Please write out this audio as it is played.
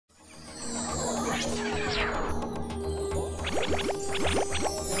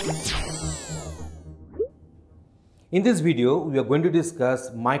In this video, we are going to discuss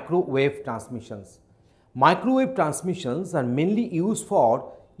microwave transmissions. Microwave transmissions are mainly used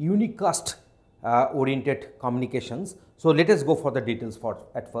for unicast oriented communications. So let us go for the details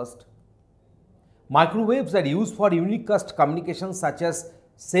at first. Microwaves are used for unicast communications such as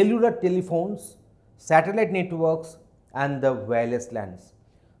cellular telephones, satellite networks and the wireless LANs.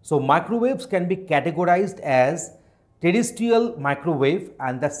 So microwaves can be categorized as terrestrial microwave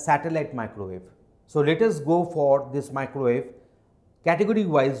and the satellite microwave. So let us go for this microwave category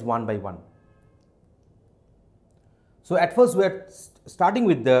wise one by one. So at first we are starting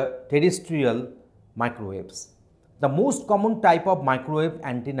with the terrestrial microwaves. The most common type of microwave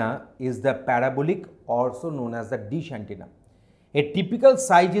antenna is the parabolic, also known as the dish antenna. A typical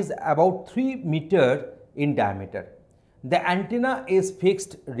size is about 3 meters in diameter. The antenna is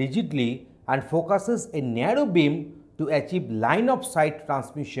fixed rigidly and focuses a narrow beam to achieve line of sight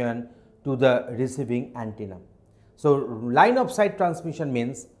transmission to the receiving antenna. So line of sight transmission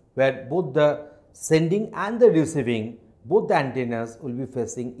means where both the sending and the receiving, both the antennas will be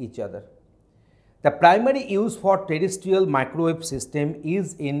facing each other. The primary use for terrestrial microwave system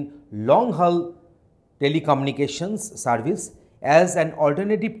is in long haul telecommunications service as an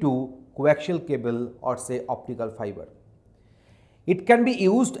alternative to coaxial cable or say optical fiber. It can be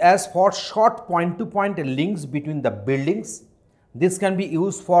used as for short point-to-point links between the buildings. This can be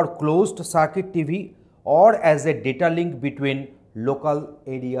used for closed circuit TV or as a data link between local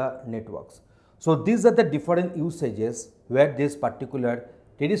area networks. So these are the different usages where this particular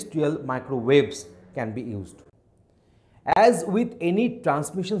terrestrial microwaves can be used. As with any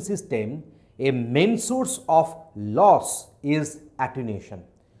transmission system, a main source of loss is attenuation.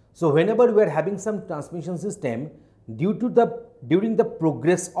 So whenever we are having some transmission system, during the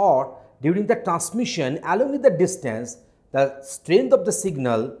progress or during the transmission along with the distance, the strength of the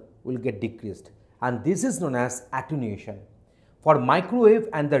signal will get decreased, and this is known as attenuation. For microwave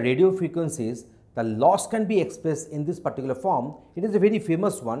and the radio frequencies, the loss can be expressed in this particular form. It is a very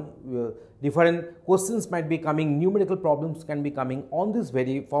famous one. Different questions might be coming, numerical problems can be coming on this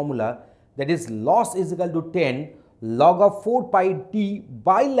very formula, that is loss is equal to 10 log of 4 pi t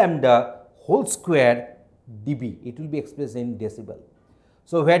by lambda whole square dB. It will be expressed in decibel.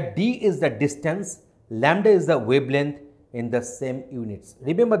 So where d is the distance, lambda is the wavelength in the same units.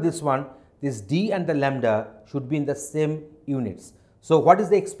 Remember this one, this d and the lambda should be in the same units. So what is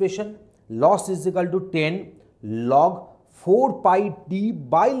the expression? Loss is equal to 10 log 4 pi t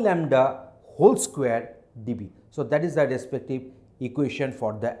by lambda whole square dB. So that is the respective equation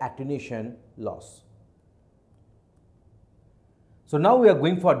for the attenuation loss. So now we are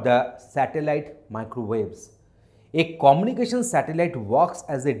going for the satellite microwaves. A communication satellite works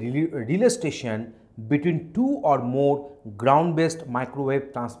as a relay station between two or more ground-based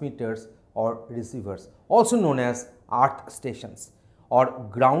microwave transmitters or receivers, also known as earth stations or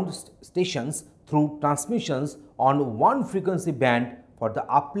ground stations, through transmissions on one frequency band for the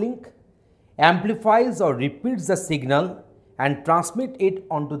uplink, amplifies or repeats the signal and transmit it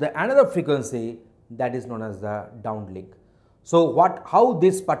onto the another frequency, that is known as the downlink. So how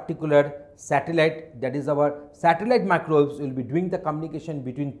this particular satellite, that is our satellite microwaves, will be doing the communication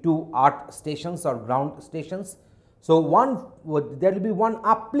between two earth stations or ground stations. So there will be one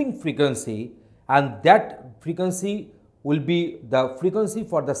uplink frequency, and that frequency will be the frequency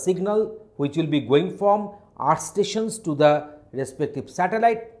for the signal which will be going from earth stations to the respective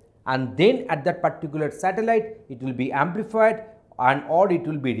satellite, and then at that particular satellite it will be amplified and or it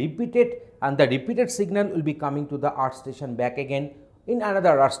will be repeated, and the repeated signal will be coming to the earth station back again, in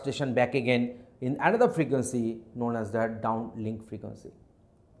another earth station back again in another frequency known as the downlink frequency.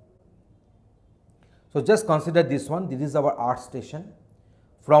 So just consider this one, this is our earth station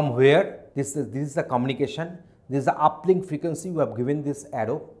from where this is the communication, this is the uplink frequency, we have given this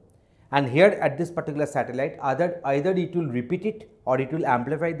arrow, and here at this particular satellite either it will repeat it or it will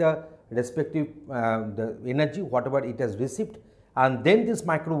amplify the respective the energy whatever it has received, and then this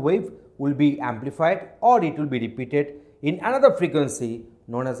microwave will be amplified or it will be repeated in another frequency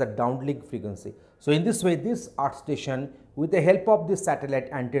known as the downlink frequency. So in this way, this earth station, with the help of this satellite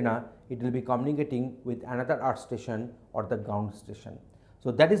antenna, it will be communicating with another earth station or the ground station.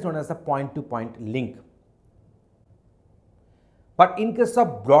 So that is known as the point-to-point link. But in case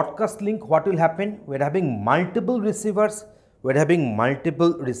of broadcast link, what will happen? We are having multiple receivers.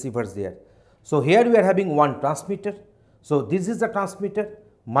 There. So here we are having one transmitter. So this is the transmitter,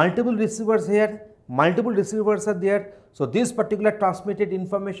 multiple receivers here, multiple receivers are there. So this particular transmitted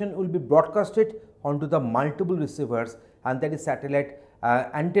information will be broadcasted onto the multiple receivers, and that is satellite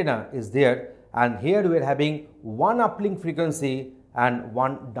antenna is there, and here we are having one uplink frequency and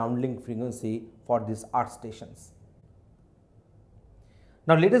one downlink frequency for these earth stations.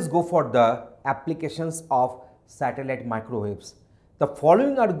 Now let us go for the applications of satellite microwaves. The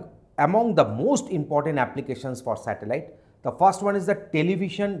following are among the most important applications for satellite. The first one is the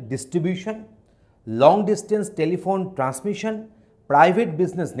television distribution, long distance telephone transmission, private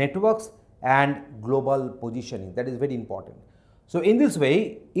business networks, and global positioning. That is very important. So in this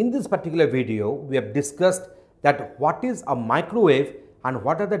way, in this particular video, we have discussed that what is a microwave and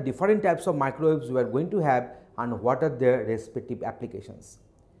what are the different types of microwaves we are going to have and what are their respective applications.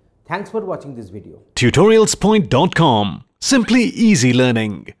 Thanks for watching this video. Tutorialspoint.com. Simply easy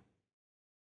learning.